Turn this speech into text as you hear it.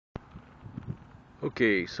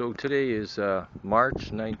Okay, so today is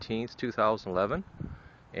March 19th, 2011,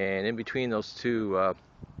 and in between those two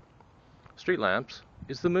street lamps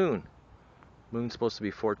is the moon. Moon's supposed to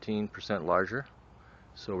be 14% larger,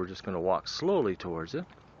 so we're just going to walk slowly towards it.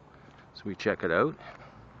 So we check it out.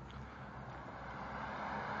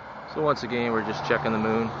 So once again, we're just checking the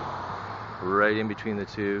moon right in between the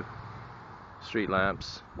two street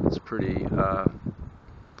lamps. It's pretty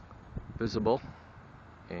visible,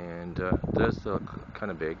 and it does look kind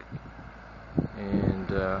of big. And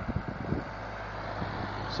so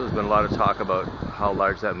there's been a lot of talk about how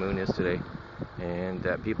large that moon is today, and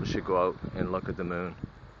that people should go out and look at the moon.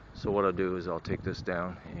 So what I'll do is I'll take this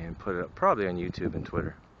down and put it up probably on YouTube and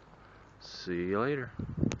Twitter. See you later.